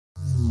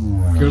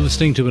You're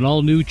listening to an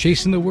all-new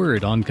Chasing the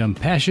Word on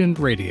Compassion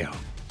Radio.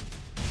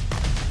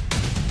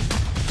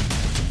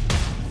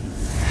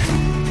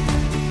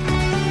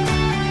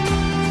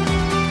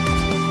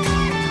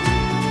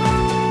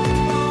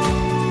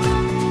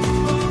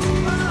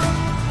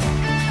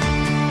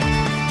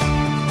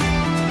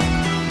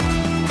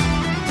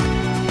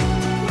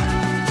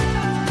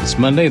 It's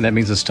Monday, and that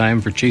means it's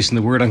time for Chasing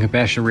the Word on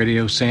Compassion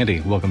Radio.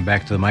 Sandy, welcome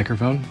back to the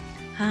microphone.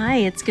 Hi,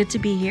 it's good to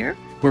be here.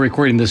 We're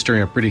recording this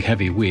during a pretty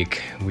heavy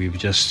week. We've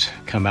just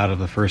come out of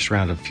the first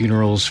round of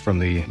funerals from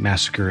the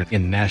massacre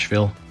in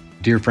Nashville.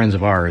 Dear friends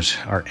of ours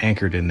are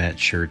anchored in that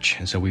church,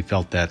 and so we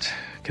felt that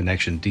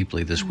connection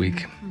deeply this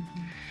week.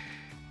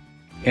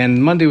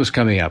 And Monday was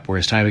coming up, where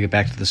it's time to get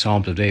back to the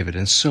Psalms of David,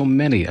 and so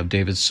many of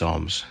David's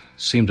Psalms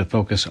seem to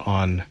focus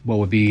on what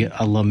would be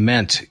a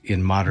lament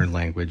in modern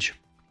language.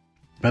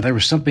 But there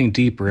was something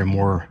deeper and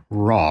more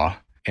raw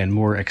and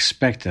more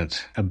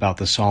expectant about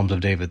the Psalms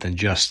of David than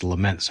just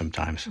lament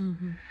sometimes.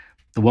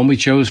 The one we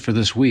chose for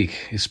this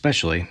week,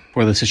 especially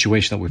for the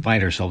situation that we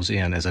find ourselves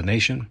in as a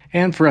nation,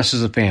 and for us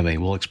as a family,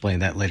 we'll explain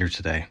that later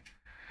today,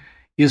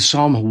 is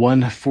Psalm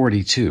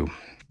 142.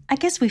 I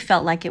guess we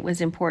felt like it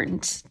was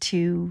important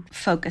to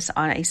focus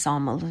on a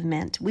psalm of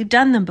lament. We've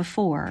done them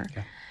before,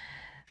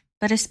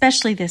 but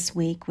especially this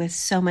week with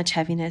so much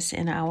heaviness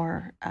in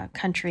our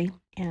country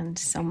and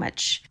so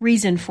much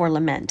reason for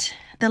lament.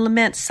 The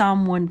lament,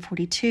 Psalm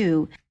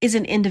 142, is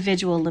an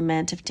individual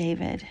lament of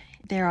David.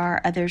 There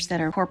are others that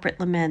are corporate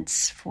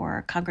laments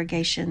for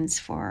congregations,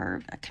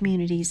 for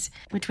communities,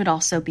 which would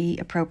also be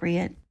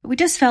appropriate. We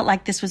just felt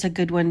like this was a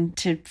good one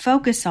to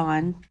focus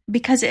on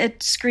because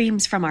it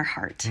screams from our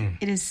heart.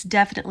 It is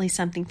definitely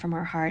something from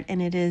our heart,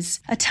 and it is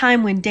a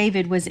time when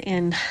David was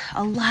in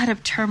a lot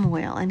of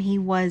turmoil, and he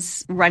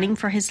was running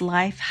for his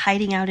life,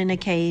 hiding out in a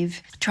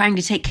cave, trying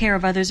to take care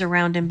of others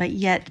around him, but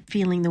yet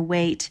feeling the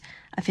weight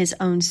of his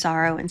own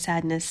sorrow and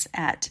sadness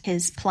at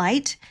his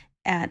plight,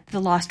 at the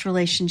lost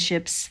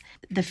relationships,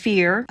 the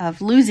fear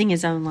of losing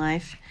his own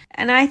life.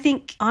 And I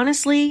think,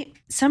 honestly,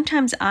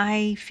 sometimes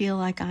I feel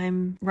like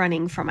I'm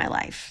running for my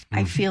life.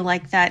 I feel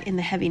like that in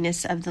the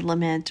heaviness of the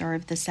lament or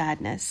of the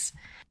sadness.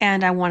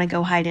 And I want to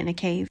go hide in a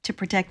cave to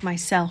protect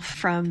myself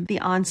from the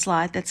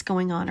onslaught that's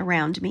going on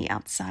around me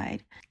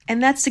outside.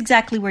 And that's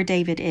exactly where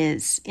David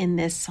is in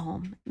this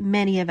psalm.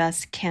 Many of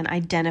us can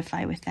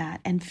identify with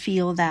that and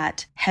feel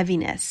that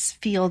heaviness,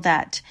 feel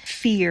that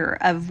fear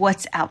of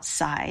what's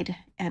outside.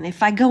 And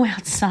if I go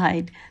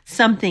outside,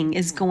 something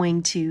is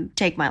going to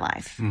take my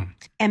life.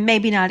 And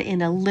maybe not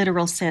in a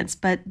literal sense,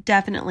 but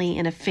definitely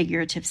in a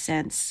figurative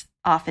sense.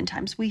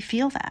 Oftentimes we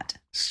feel that.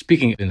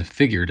 Speaking in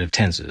figurative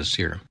tenses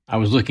here, I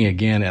was looking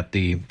again at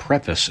the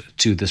preface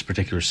to this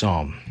particular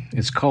psalm.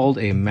 It's called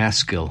a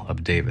maskil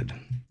of David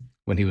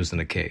when he was in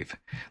a cave.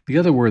 The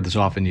other word that's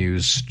often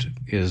used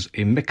is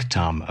a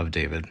miktam of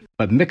David.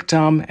 But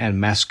miktam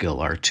and maskil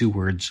are two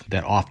words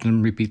that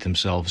often repeat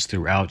themselves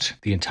throughout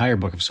the entire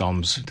book of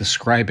Psalms,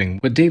 describing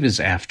what David's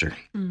after.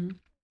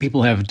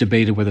 People have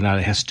debated whether or not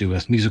it has to do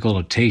with musical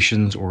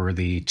notations or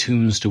the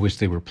tunes to which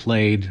they were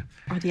played.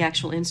 Or the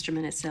actual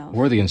instrument itself.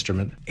 Or the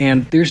instrument.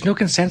 And there's no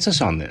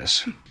consensus on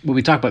this. When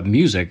we talk about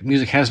music,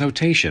 music has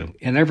notation.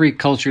 In every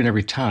culture and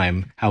every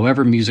time,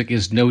 however music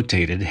is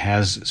notated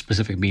has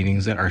specific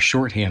meanings that are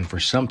shorthand for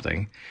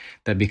something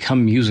that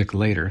become music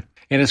later.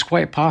 And it's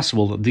quite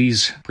possible that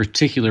these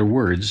particular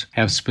words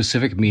have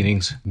specific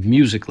meanings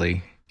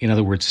musically, in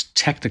other words,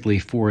 technically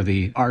for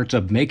the art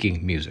of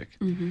making music,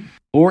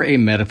 or a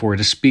metaphor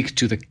to speak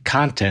to the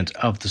content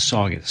of the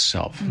song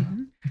itself.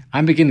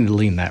 I'm beginning to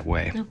lean that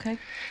way.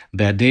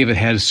 That David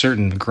had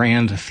certain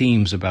grand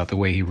themes about the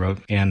way he wrote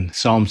and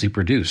psalms he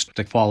produced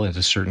that fall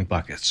into certain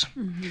buckets.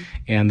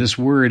 And this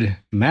word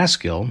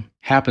maskil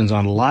happens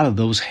on a lot of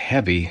those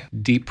heavy,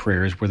 deep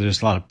prayers where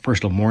there's a lot of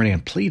personal mourning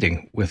and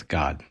pleading with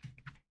God.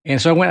 And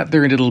so I went out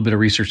there and did a little bit of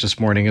research this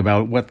morning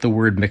about what the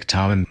word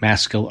miktam and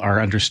maskil are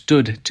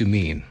understood to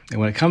mean. And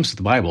when it comes to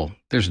the Bible,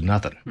 there's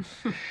nothing.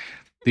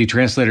 The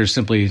translators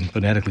simply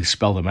phonetically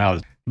spell them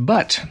out.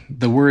 But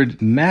the word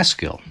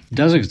maskil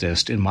does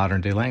exist in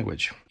modern-day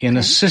language, in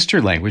a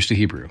sister language to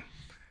Hebrew,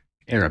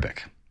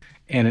 Arabic.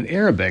 And in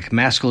Arabic,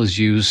 maskil is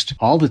used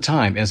all the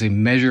time as a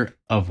measure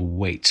of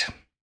weight.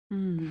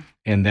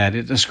 And that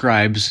it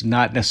describes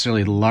not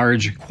necessarily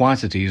large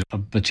quantities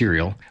of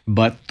material,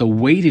 but the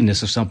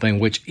weightiness of something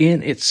which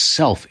in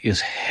itself is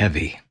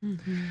heavy.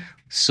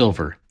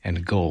 Silver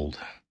and gold.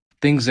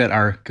 Things that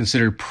are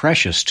considered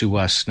precious to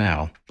us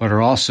now, but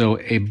are also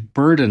a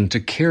burden to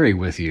carry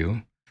with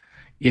you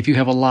if you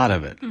have a lot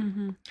of it.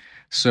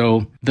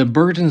 So the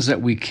burdens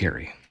that we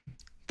carry,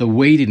 the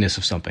weightiness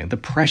of something, the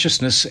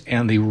preciousness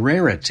and the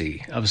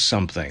rarity of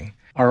something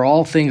are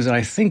all things that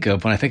I think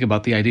of when I think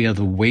about the idea of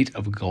the weight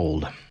of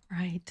gold.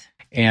 Right.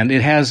 And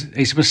it has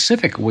a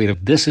specific weight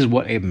of this is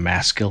what a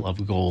maskil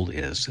of gold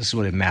is. This is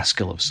what a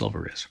maskil of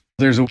silver is.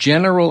 There's a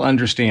general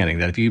understanding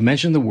that if you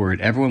mention the word,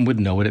 everyone would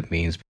know what it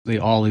means. They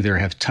all either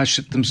have touched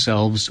it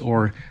themselves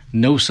or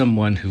know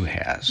someone who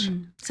has.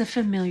 It's a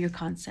familiar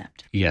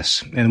concept.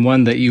 Yes, and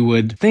one that you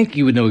would think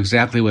you would know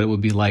exactly what it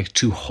would be like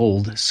to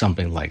hold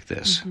something like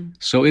this.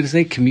 So it is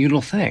a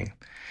communal thing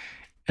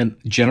and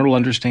general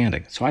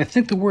understanding. So I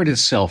think the word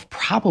itself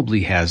probably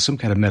has some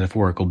kind of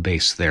metaphorical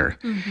base there.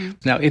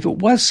 Now, if it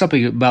was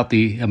something about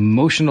the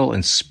emotional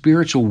and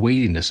spiritual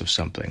weightiness of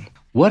something,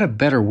 what a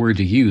better word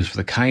to use for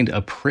the kind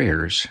of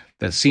prayers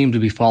that seem to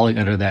be falling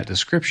under that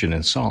description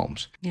in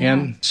Psalms. Yeah.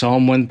 And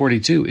Psalm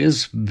 142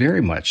 is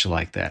very much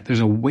like that. There's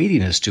a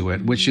weightiness to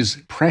it, which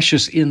is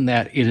precious in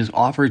that it is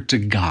offered to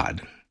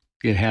God.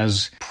 It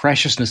has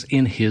preciousness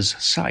in His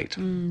sight.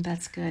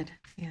 That's good.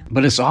 Yeah.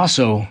 But it's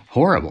also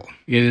horrible.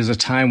 It is a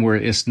time where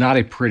it's not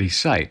a pretty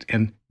sight.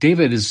 And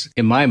David is,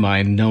 in my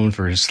mind, known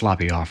for his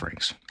sloppy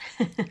offerings.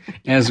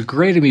 As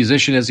great a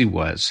musician as he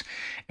was,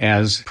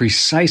 as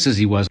precise as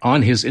he was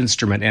on his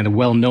instrument, and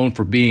well known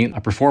for being a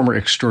performer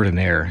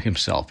extraordinaire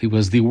himself, he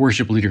was the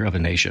worship leader of a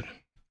nation.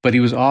 But he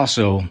was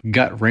also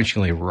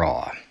gut-wrenchingly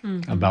raw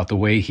about the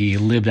way he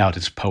lived out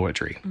his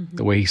poetry,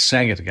 the way he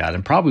sang it to God,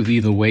 and probably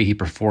the way he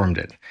performed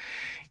it.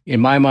 In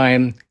my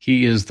mind,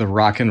 he is the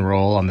rock and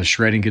roll on the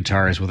shredding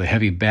guitars with a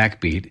heavy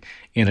backbeat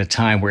in a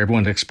time where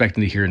everyone's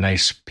expecting to hear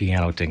nice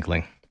piano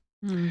tinkling.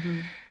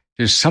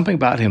 There's something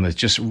about him that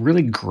just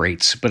really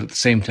grates, but at the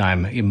same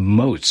time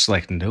emotes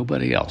like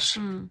nobody else.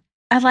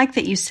 I like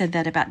that you said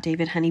that about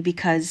David, honey,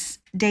 because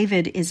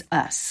David is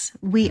us.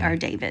 We are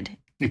David.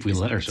 If we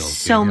let ourselves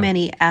So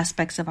many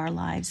aspects of our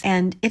lives.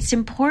 And it's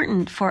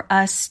important for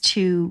us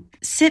to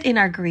sit in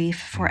our grief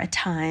for a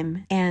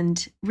time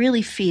and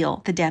really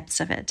feel the depths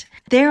of it.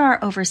 There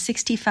are over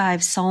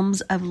 65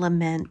 Psalms of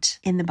lament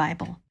in the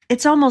Bible.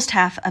 It's almost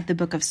half of the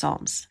book of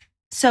Psalms.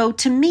 So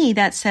to me,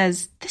 that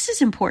says this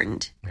is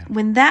important. Yeah.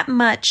 When that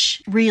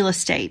much real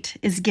estate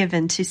is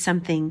given to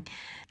something,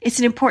 it's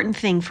an important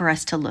thing for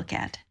us to look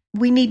at.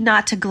 We need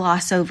not to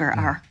gloss over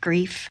our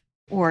grief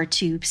or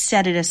to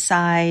set it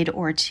aside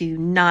or to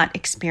not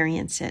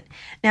experience it.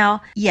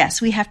 Now,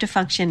 yes, we have to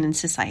function in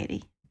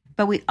society,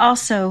 but we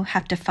also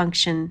have to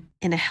function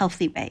in a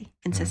healthy way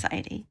in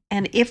society.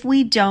 And if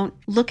we don't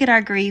look at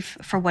our grief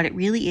for what it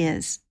really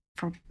is,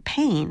 for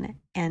pain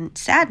and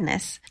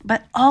sadness,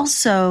 but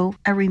also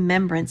a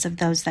remembrance of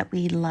those that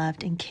we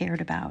loved and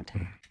cared about,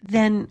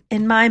 then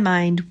in my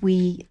mind,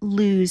 we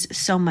lose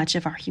so much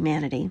of our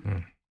humanity.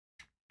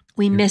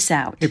 We miss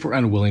out. If we're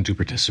unwilling to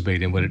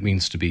participate in what it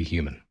means to be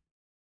human.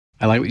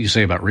 I like what you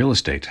say about real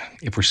estate.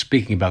 If we're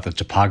speaking about the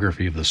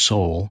topography of the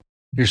soul,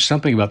 there's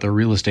something about the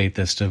real estate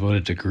that's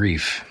devoted to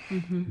grief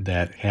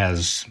that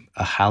has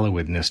a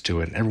hallowedness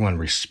to it. And everyone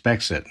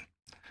respects it.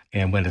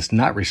 And when it's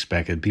not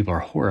respected, people are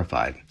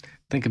horrified.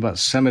 Think about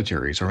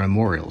cemeteries or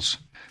memorials.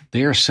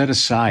 They are set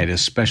aside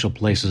as special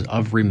places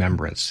of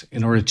remembrance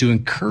in order to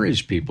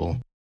encourage people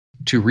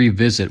to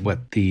revisit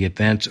what the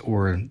event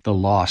or the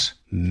loss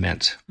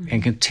meant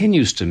and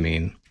continues to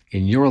mean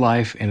in your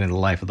life and in the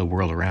life of the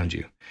world around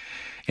you.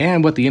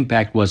 And what the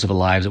impact was of the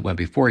lives that went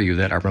before you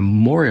that are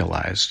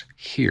memorialized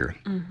here.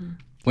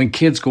 When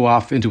kids go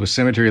off into a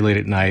cemetery late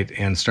at night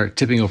and start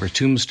tipping over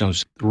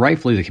tombstones,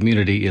 rightfully the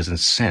community is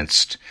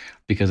incensed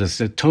because it's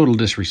a total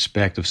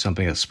disrespect of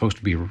something that's supposed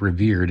to be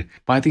revered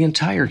by the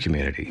entire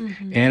community.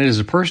 And it is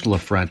a personal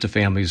affront to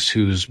families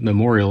whose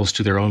memorials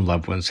to their own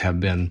loved ones have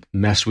been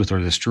messed with or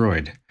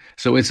destroyed.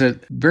 So it's a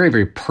very,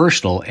 very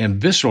personal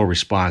and visceral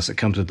response that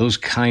comes to those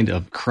kind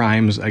of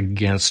crimes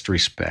against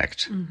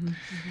respect.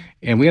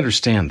 And we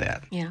understand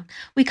that. Yeah.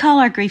 We call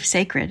our grief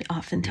sacred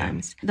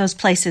oftentimes. Those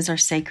places are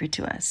sacred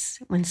to us.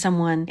 When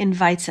someone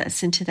invites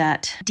us into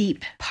that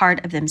deep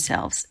part of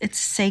themselves, it's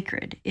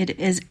sacred. It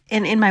is,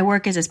 and in my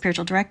work as a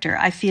spiritual director,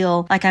 I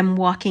feel like I'm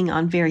walking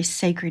on very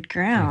sacred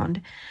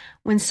ground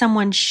when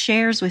someone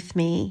shares with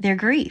me their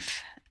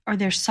grief or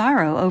their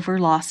sorrow over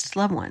lost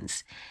loved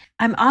ones.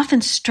 I'm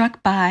often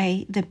struck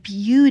by the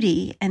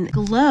beauty and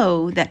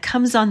glow that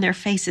comes on their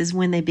faces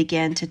when they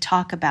begin to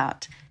talk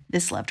about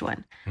this loved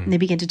one, and they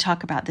begin to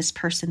talk about this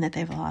person that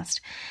they've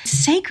lost.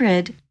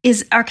 Sacred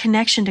is our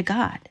connection to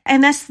God.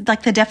 And that's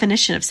like the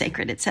definition of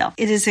sacred itself.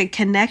 It is a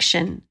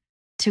connection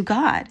to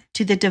God,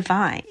 to the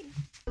divine.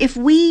 If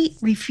we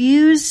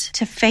refuse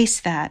to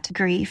face that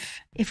grief,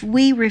 if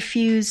we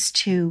refuse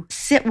to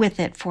sit with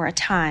it for a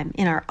time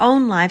in our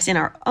own lives, in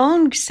our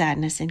own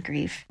sadness and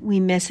grief, we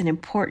miss an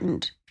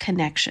important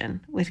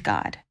connection with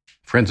God.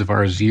 Friends of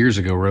ours years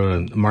ago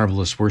wrote a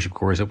marvelous worship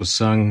chorus that was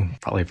sung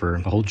probably for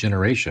a whole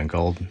generation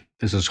called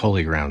This is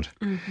Holy Ground.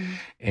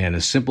 And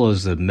as simple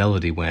as the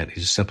melody went, it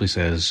just simply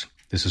says,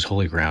 this is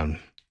holy ground.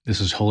 This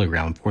is holy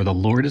ground, for the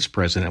Lord is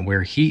present, and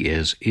where He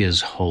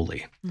is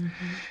holy.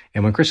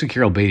 And when Chris and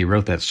Carol Beatty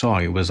wrote that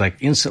song, it was like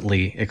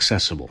instantly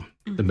accessible.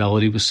 The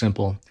melody was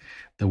simple.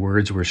 The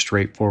words were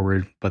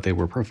straightforward, but they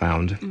were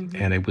profound.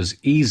 And it was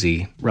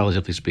easy,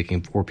 relatively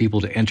speaking, for people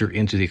to enter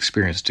into the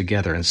experience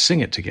together and sing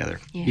it together.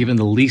 Yeah. Even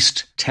the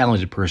least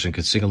talented person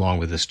could sing along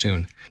with this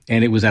tune.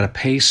 And it was at a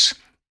pace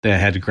that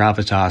had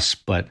gravitas,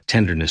 but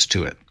tenderness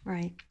to it.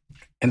 Right.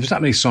 And there's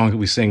not many songs that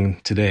we sing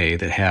today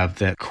that have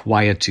that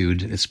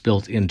quietude that's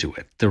built into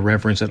it, the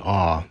reverence and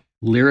awe,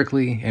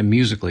 lyrically and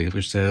musically,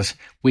 which says,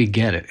 we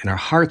get it. In our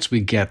hearts,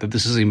 we get that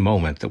this is a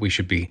moment that we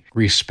should be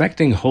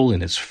respecting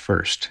holiness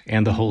first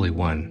and the Holy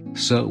One,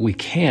 so we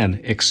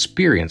can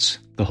experience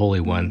the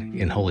Holy One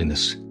in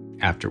holiness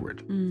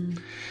afterward.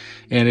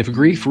 And if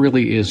grief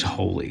really is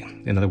holy,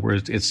 in other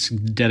words, it's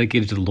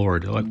dedicated to the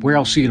Lord, like, where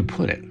else are you going to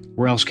put it?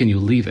 Where else can you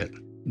leave it?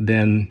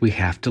 Then we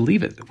have to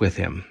leave it with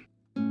Him.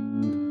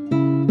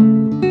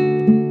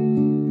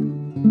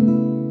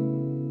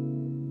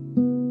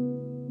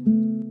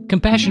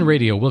 Compassion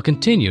Radio will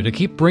continue to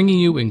keep bringing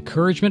you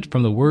encouragement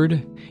from the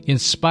Word,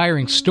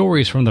 inspiring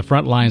stories from the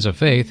front lines of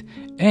faith,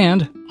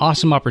 and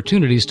awesome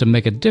opportunities to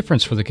make a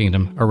difference for the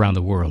kingdom around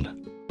the world.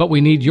 But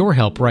we need your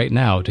help right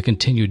now to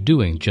continue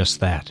doing just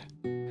that.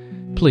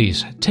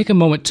 Please take a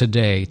moment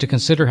today to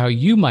consider how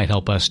you might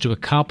help us to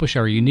accomplish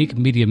our unique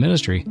media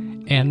ministry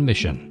and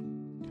mission.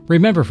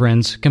 Remember,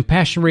 friends,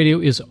 Compassion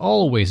Radio is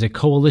always a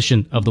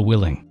coalition of the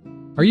willing.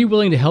 Are you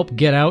willing to help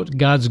get out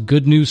God's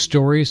good news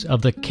stories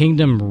of the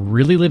kingdom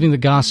really living the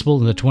gospel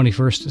in the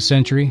 21st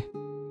century?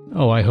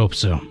 Oh, I hope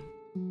so.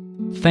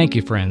 Thank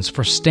you, friends,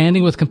 for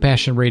standing with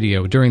Compassion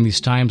Radio during these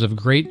times of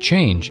great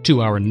change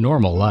to our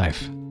normal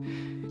life.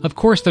 Of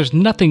course, there's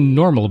nothing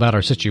normal about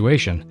our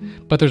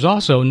situation, but there's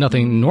also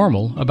nothing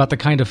normal about the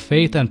kind of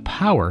faith and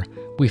power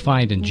we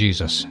find in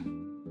Jesus.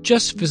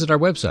 Just visit our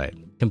website,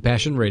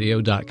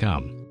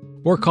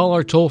 CompassionRadio.com, or call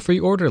our toll-free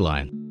order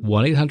line,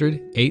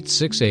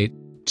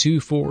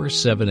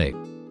 1-800-868-2478.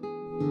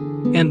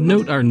 And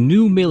note our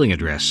new mailing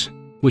address,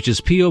 which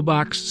is P.O.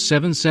 Box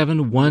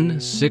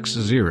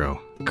 77160,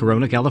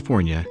 Corona,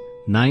 California,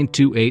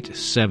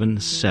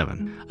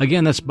 92877.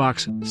 Again, that's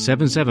Box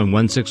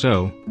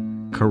 77160,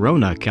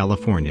 Corona,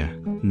 California,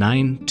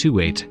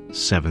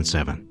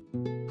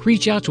 92877.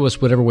 Reach out to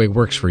us whatever way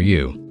works for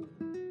you.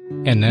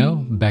 And now,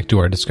 back to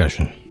our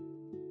discussion.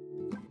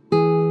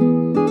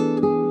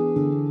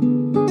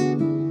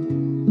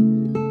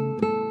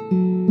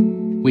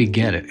 We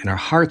get it. In our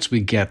hearts, we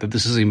get that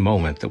this is a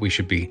moment that we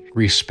should be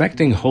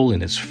respecting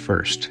holiness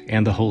first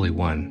and the Holy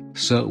One,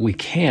 so we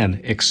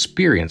can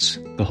experience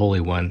the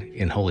Holy One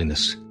in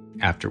holiness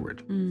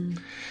afterward. And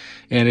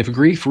if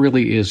grief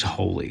really is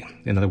holy,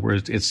 in other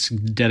words, it's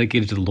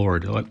dedicated to the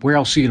Lord, like, where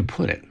else are you going to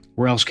put it?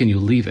 Where else can you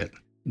leave it?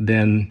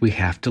 Then we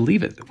have to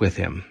leave it with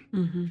Him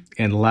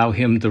and allow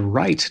Him the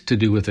right to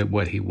do with it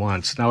what He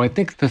wants. Now, I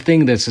think the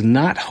thing that's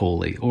not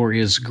holy or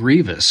is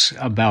grievous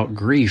about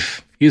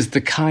grief is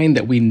the kind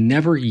that we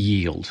never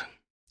yield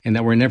and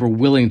that we're never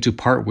willing to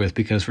part with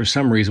because for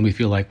some reason we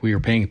feel like we are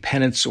paying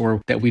penance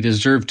or that we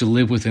deserve to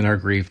live within our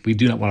grief. We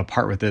do not want to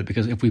part with it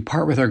because if we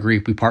part with our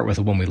grief, we part with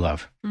the one we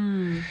love.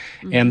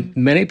 And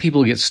many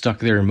people get stuck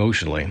there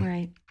emotionally,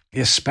 Right.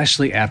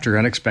 especially after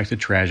unexpected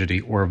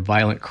tragedy or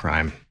violent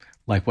crime,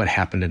 like what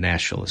happened in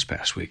Nashville this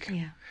past week.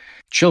 Yeah.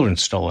 Children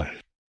stolen.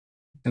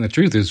 And the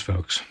truth is,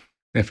 folks,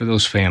 that for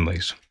those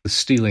families, the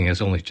stealing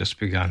has only just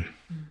begun.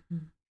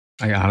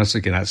 I honestly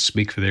cannot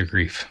speak for their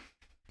grief.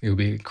 It would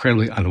be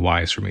incredibly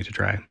unwise for me to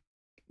try.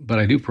 But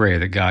I do pray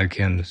that God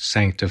can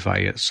sanctify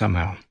it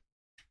somehow.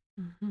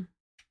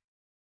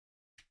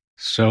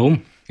 So,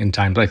 in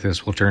times like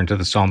this, we'll turn to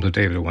the Psalms of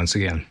David once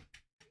again.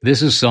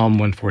 This is Psalm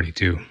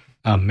 142,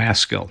 a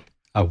maskil,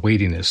 a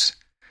weightiness,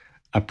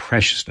 a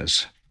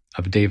preciousness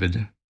of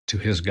David to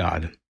his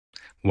God,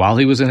 while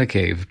he was in a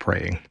cave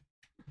praying.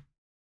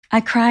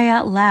 I cry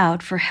out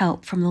loud for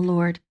help from the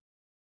Lord.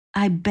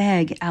 I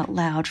beg out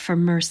loud for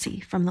mercy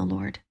from the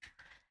Lord.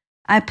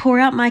 I pour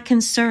out my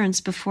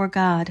concerns before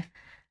God.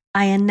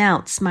 I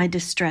announce my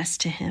distress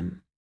to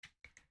Him.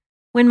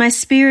 When my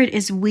spirit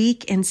is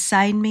weak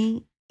inside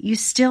me, you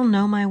still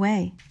know my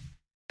way,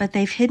 but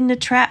they've hidden a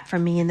trap for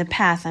me in the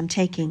path I'm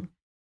taking.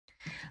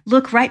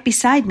 Look right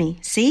beside me,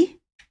 see?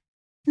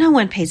 No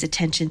one pays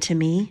attention to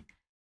me.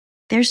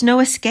 There's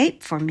no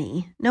escape for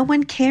me. No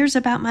one cares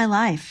about my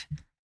life.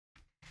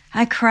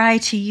 I cry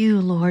to you,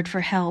 Lord,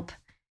 for help.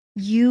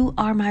 You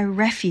are my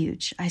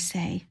refuge, I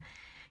say.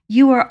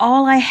 You are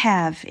all I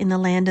have in the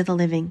land of the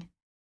living.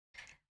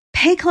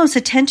 Pay close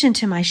attention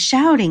to my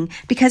shouting,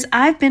 because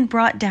I've been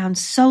brought down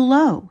so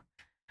low.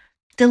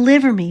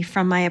 Deliver me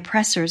from my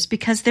oppressors,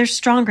 because they're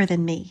stronger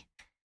than me.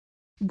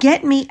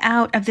 Get me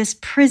out of this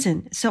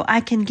prison so I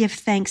can give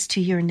thanks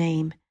to your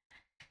name.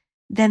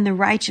 Then the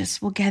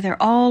righteous will gather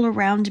all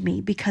around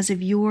me because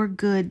of your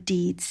good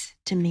deeds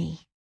to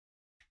me.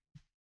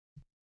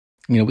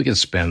 You know, we could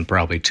spend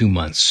probably 2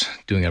 months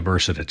doing a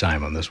verse at a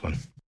time on this one.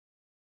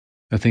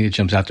 The thing that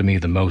jumps out to me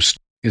the most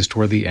is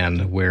toward the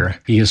end, where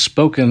he has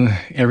spoken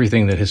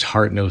everything that his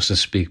heart knows to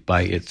speak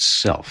by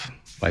itself,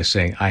 by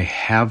saying, I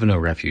have no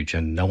refuge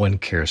and no one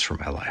cares for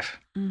my life.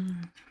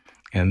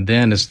 And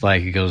then it's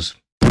like he goes,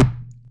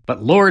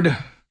 but Lord,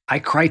 I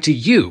cry to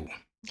you.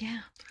 Yeah.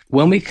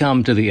 when we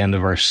come to the end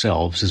of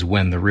ourselves is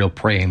when the real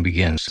praying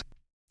begins.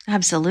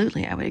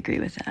 Absolutely, I would agree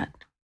with that.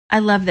 I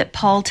love that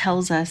Paul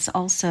tells us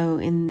also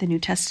in the New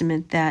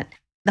Testament that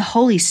the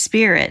Holy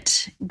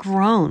Spirit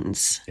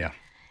groans. Yeah.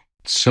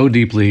 So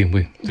deeply,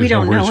 we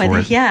don't no know words for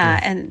it. it. Yeah,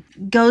 and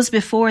goes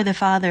before the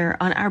Father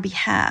on our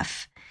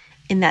behalf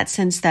in that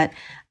sense that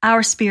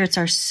our spirits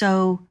are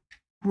so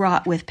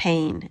wrought with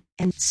pain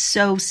and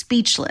so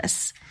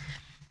speechless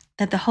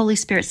that the Holy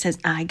Spirit says,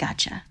 I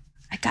gotcha.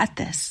 I got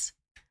this.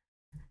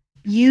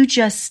 You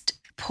just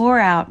pour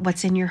out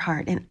what's in your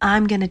heart, and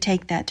I'm going to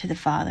take that to the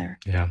Father.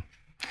 Yeah.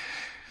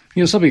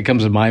 Something that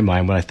comes to my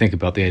mind when I think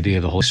about the idea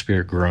of the Holy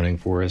Spirit groaning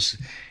for us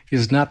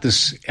is not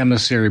this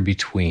emissary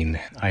between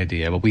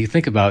idea, but we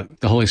think about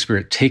the Holy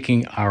Spirit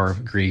taking our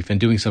grief and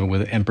doing something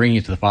with it and bringing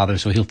it to the Father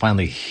so he'll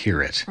finally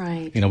hear it.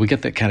 Right. We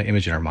get that kind of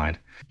image in our mind.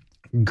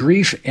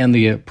 Grief and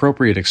the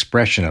appropriate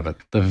expression of it,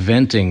 the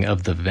venting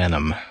of the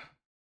venom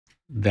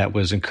that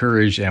was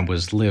encouraged and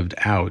was lived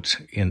out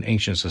in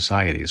ancient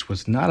societies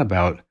was not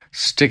about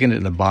sticking it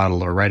in a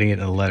bottle or writing it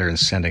in a letter and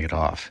sending it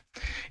off.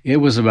 It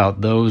was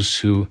about those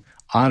who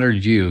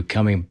honored you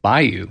coming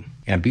by you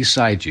and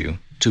beside you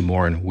to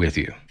mourn with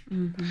you.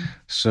 Mm-hmm.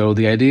 So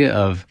the idea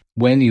of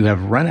when you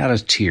have run out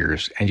of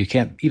tears and you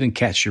can't even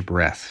catch your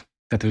breath,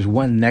 that there's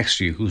one next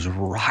to you who's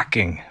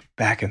rocking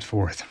back and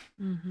forth.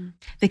 Mm-hmm.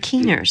 The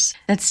keeners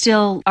that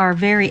still are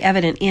very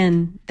evident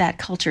in that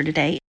culture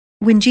today.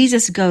 When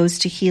Jesus goes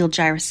to heal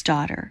Jairus'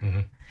 daughter,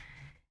 mm-hmm.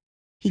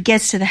 he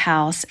gets to the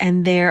house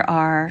and there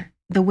are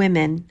the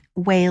women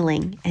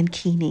wailing and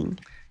keening.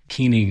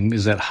 Keening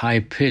is that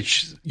high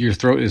pitch. Your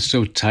throat is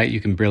so tight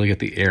you can barely get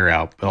the air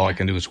out, but all I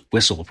can do is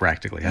whistle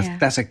practically.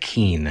 That's a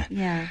keen.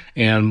 Yeah.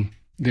 And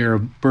there are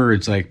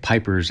birds like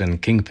pipers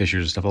and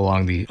kingfishers and stuff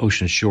along the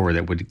ocean shore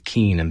that would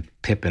keen and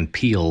pip and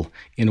peel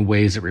in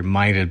ways that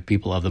reminded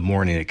people of the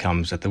mourning that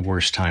comes at the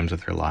worst times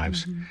of their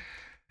lives. Mm-hmm.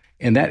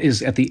 And that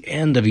is at the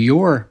end of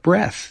your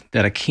breath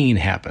that a keen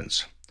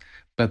happens.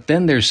 But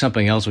then there's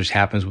something else which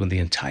happens when the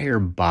entire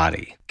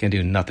body can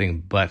do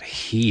nothing but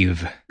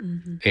heave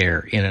mm-hmm.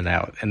 air in and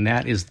out. And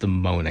that is the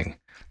moaning.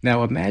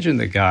 Now imagine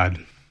a God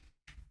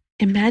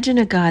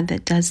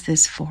that does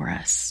this for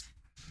us.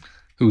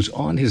 Who's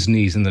on his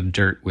knees in the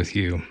dirt with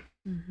you,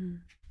 mm-hmm.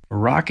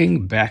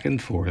 rocking back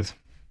and forth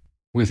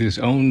with his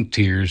own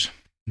tears,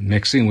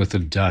 mixing with the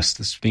dust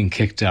that's being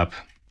kicked up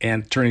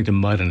and turning to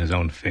mud in his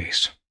own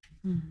face.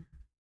 Mm-hmm.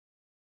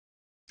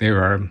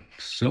 There are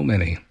so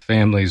many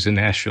families in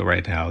Nashville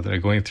right now that are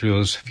going through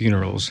those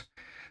funerals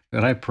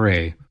that I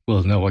pray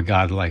will know a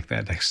God like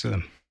that next to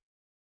them.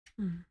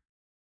 Mm.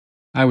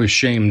 I was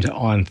shamed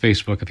on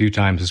Facebook a few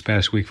times this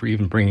past week for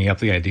even bringing up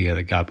the idea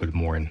that God would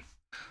mourn.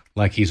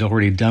 Like he's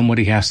already done what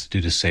he has to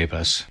do to save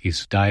us.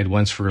 He's died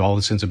once for all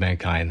the sins of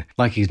mankind.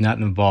 Like he's not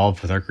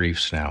involved with our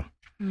griefs now.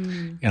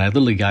 Mm. And I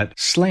literally got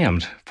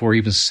slammed for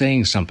even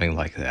saying something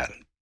like that.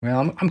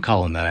 Well, I'm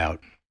calling that out.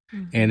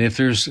 Mm-hmm. And if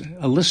there's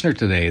a listener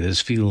today that's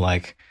feeling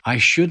like, I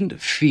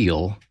shouldn't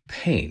feel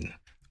pain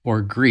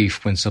or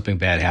grief when something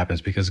bad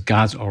happens because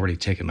God's already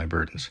taken my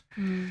burdens.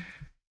 Mm.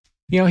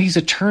 He's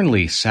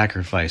eternally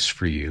sacrificed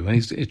for you, and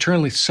he's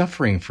eternally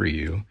suffering for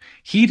you.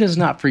 He does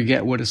not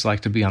forget what it's like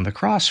to be on the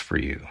cross for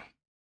you.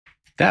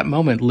 That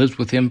moment lives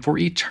with him for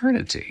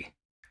eternity,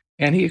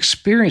 and he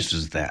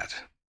experiences that.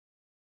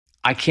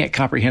 I can't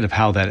comprehend of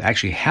how that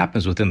actually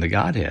happens within the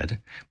Godhead,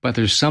 but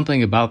there's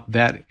something about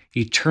that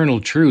eternal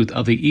truth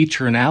of the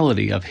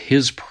eternality of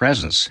his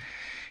presence.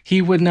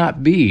 He would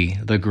not be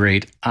the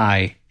great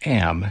I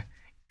am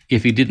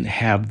if he didn't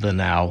have the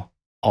now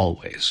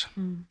always.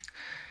 Mm.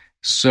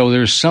 So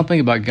there's something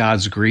about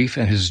God's grief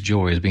and his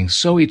joy as being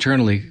so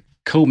eternally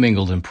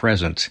commingled and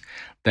present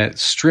that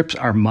strips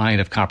our mind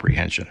of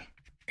comprehension.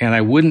 And I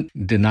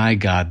wouldn't deny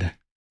God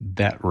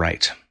that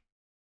right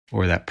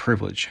or that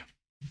privilege.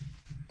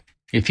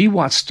 If he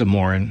wants to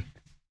mourn,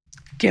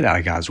 get out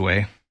of God's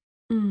way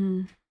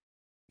and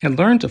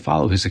learn to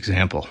follow his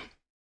example.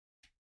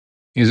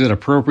 Is it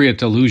appropriate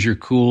to lose your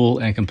cool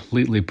and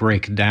completely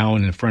break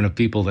down in front of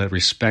people that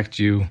respect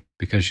you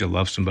because you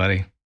love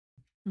somebody?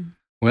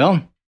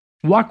 Well,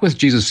 walk with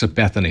Jesus at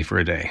Bethany for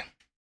a day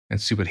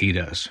and see what he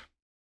does.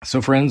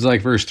 So friends,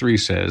 like verse 3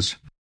 says,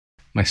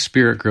 my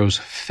spirit grows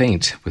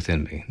faint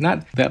within me.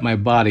 Not that my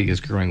body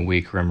is growing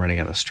weak or I'm running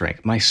out of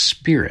strength. My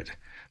spirit,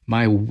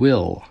 my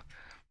will,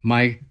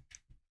 my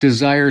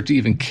desire to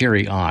even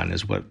carry on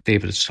is what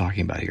David is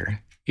talking about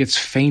here. It's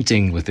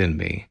fainting within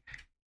me.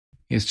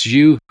 It's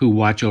you who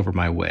watch over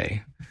my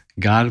way.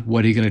 God,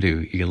 what are you going to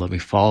do? You going to let me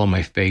fall on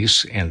my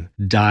face and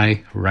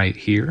die right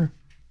here?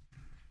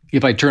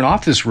 If I turn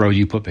off this road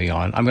you put me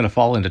on, I'm going to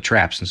fall into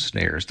traps and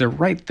snares. They're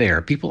right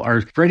there. People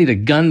are ready to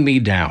gun me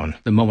down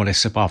the moment I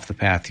step off the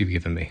path you've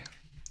given me.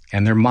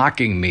 And they're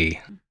mocking me.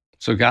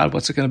 So God,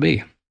 what's it going to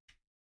be?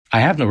 I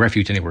have no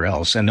refuge anywhere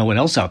else, and no one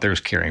else out there is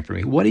caring for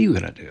me. What are you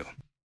going to do?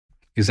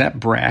 Is that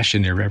brash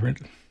and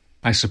irreverent?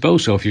 I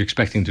suppose so if you're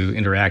expecting to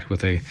interact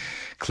with a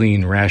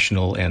clean,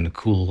 rational, and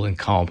cool and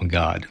calm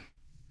God.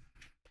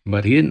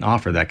 But he didn't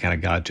offer that kind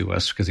of God to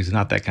us because he's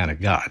not that kind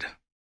of God.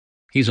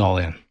 He's all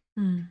in.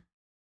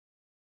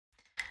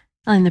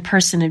 Well, in the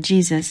person of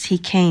Jesus, he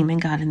came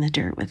and got in the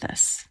dirt with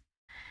us.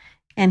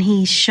 And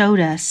he showed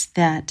us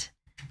that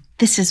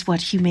this is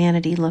what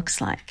humanity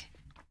looks like.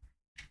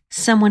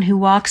 Someone who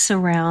walks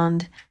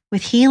around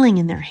with healing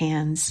in their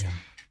hands,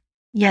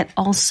 yet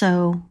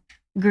also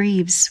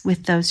grieves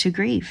with those who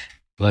grieve.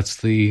 Lets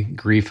the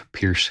grief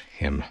pierce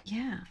him.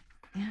 Yeah.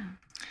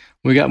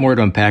 We got more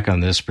to unpack on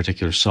this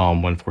particular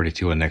Psalm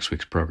 142 on next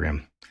week's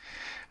program.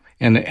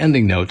 And an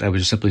ending note, I would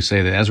just simply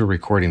say that as we're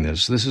recording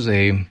this is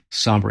a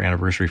somber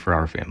anniversary for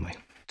our family.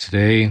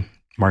 Today,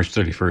 March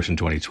 31st in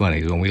 2020,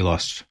 is when we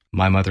lost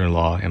my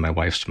mother-in-law and my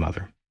wife's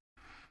mother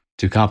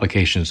to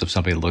complications of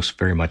something that looks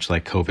very much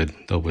like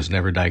COVID, though was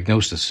never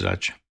diagnosed as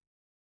such.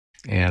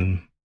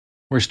 And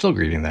we're still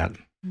grieving that.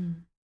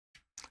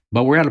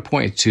 But we're at a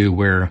point, too,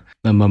 where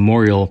the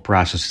memorial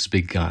process has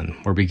begun.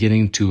 We're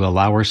beginning to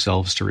allow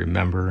ourselves to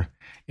remember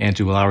and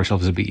to allow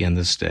ourselves to be in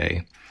this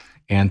day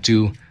and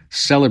to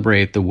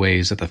celebrate the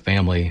ways that the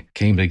family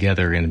came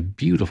together in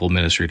beautiful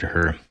ministry to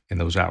her in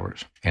those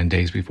hours and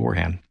days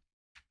beforehand.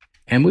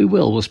 And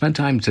we'll spend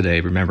time today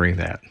remembering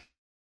that.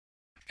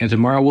 And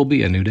tomorrow will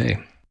be a new day,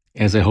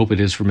 as I hope it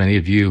is for many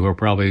of you who are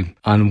probably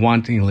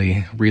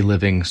unwantingly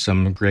reliving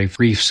some grave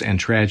griefs and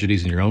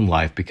tragedies in your own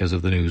life because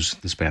of the news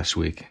this past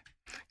week,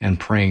 and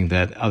praying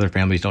that other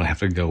families don't have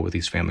to go what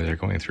these families are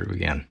going through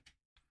again.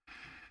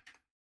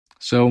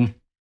 So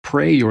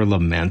pray your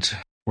lament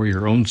or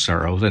your own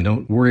sorrows, and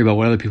don't worry about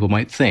what other people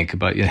might think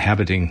about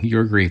inhabiting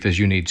your grief as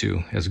you need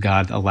to, as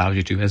God allows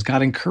you to, as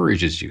God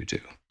encourages you to.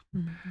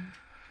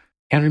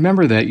 And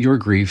remember that your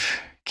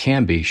grief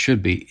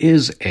should be,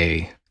 is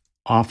a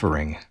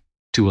offering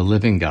to a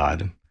living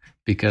God,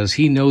 because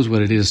he knows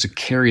what it is to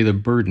carry the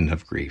burden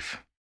of grief.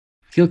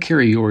 He'll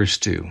carry yours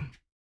too.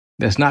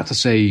 That's not to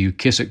say you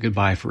kiss it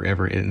goodbye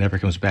forever and it never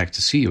comes back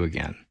to see you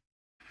again.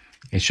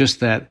 It's just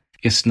that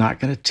it's not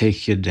going to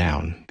take you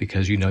down,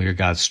 because you know your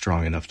God's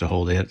strong enough to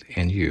hold it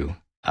and you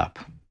up.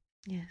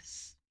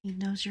 Yes, he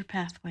knows your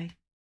pathway.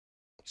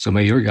 So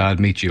may your God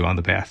meet you on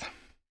the path.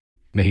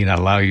 May he not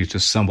allow you to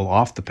stumble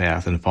off the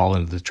path and fall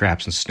into the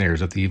traps and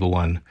snares of the evil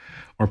one,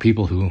 or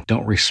people who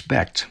don't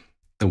respect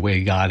the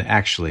way God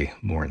actually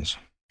mourns.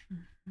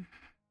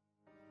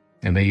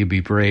 And may you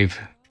be brave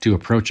to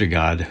approach a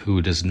God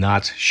who does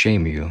not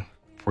shame you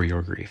for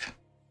your grief.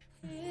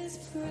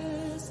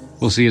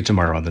 We'll see you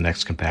tomorrow on the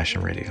next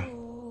Compassion Radio.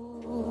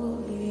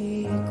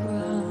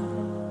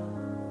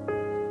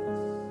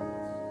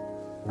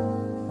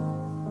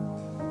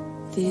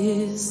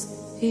 This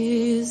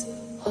is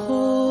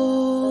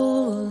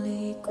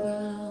holy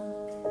ground.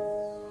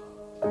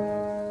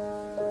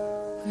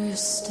 We're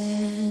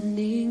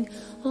standing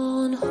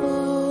on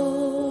holy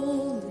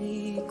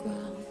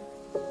ground.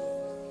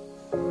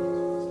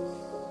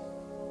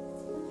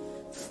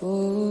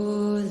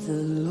 For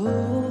the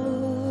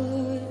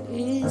Lord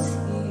is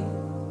here,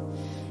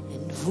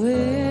 and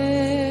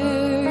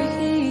where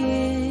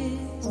he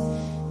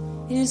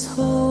is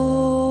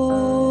holy.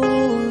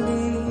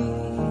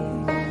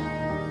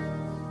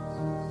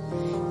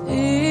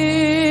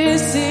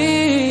 This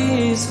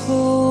is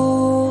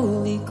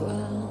holy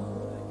ground.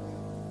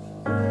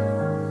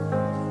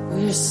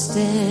 We're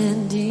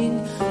standing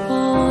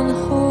on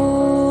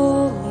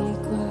holy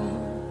ground.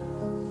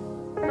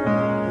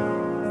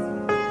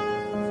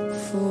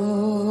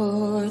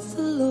 For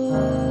the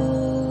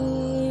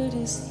Lord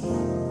is here,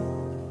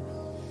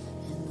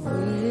 and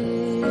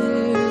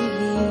where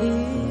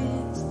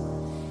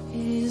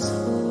he is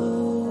holy.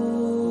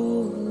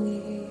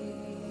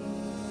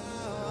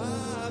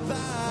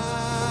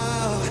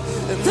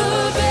 The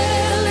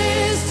veil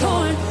is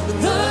torn,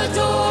 the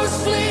doors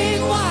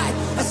fling wide.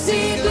 I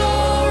see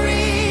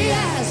glory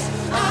as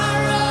I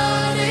run.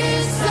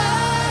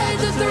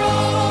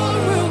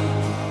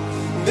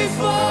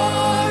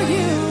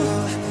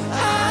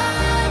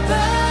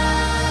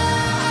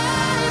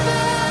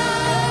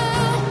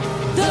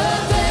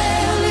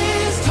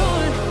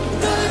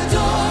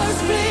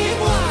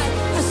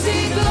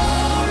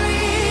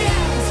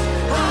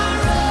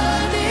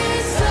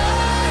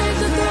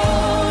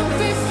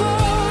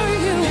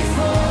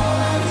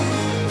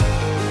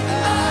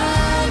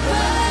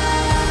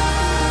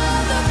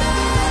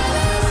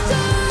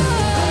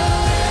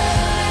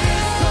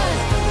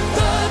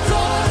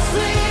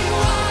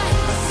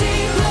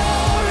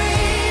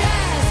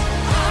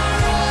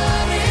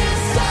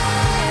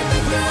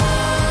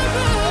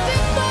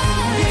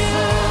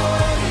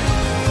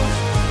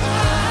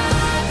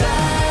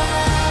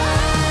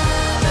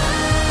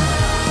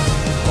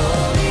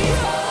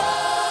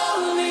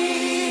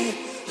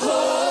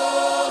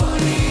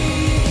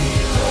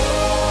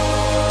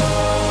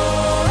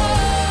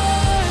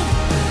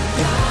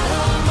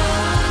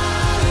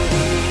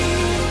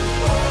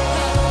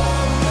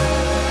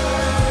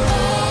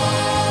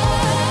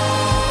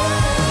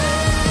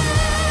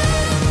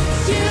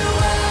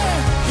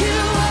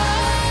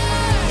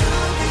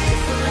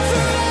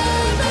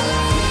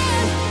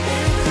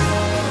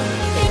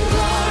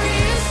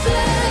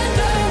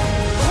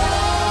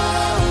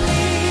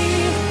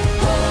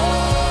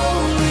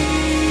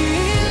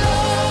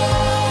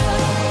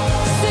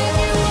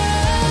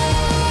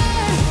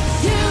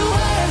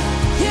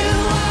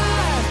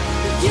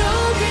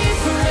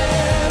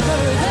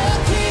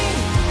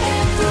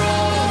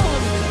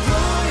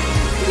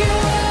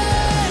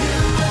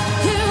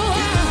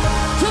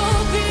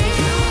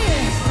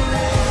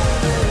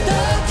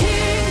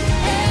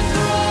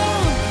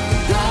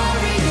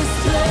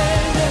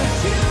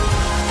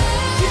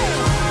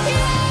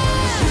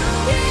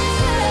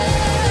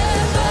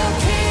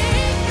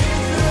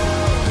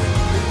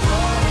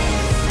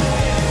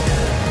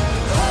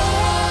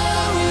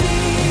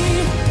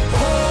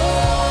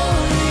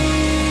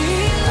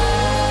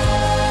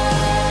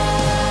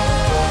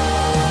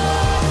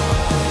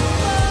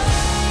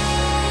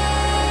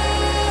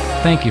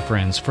 Thank you,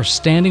 friends, for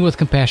standing with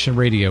Compassion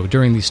Radio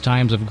during these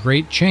times of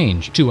great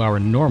change to our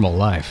normal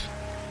life.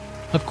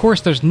 Of course,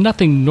 there's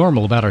nothing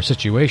normal about our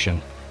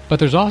situation, but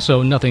there's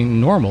also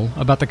nothing normal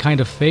about the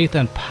kind of faith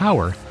and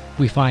power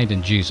we find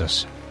in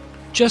Jesus.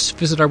 Just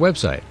visit our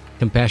website,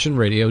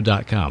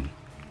 CompassionRadio.com,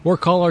 or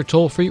call our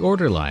toll-free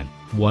order line,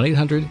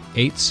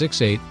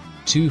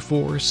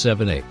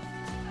 1-800-868-2478.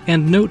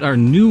 And note our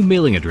new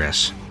mailing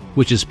address,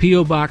 which is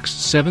P.O. Box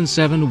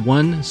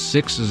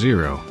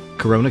 77160,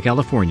 Corona,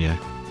 California,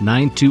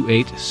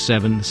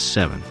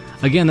 92877.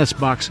 Again, that's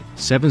Box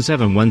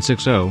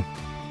 77160,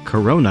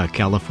 Corona,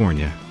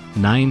 California,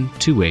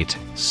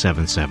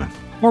 92877.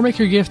 Or make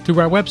your gift through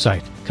our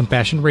website,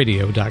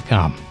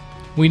 CompassionRadio.com.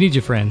 We need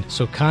you, friend,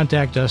 so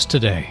contact us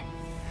today.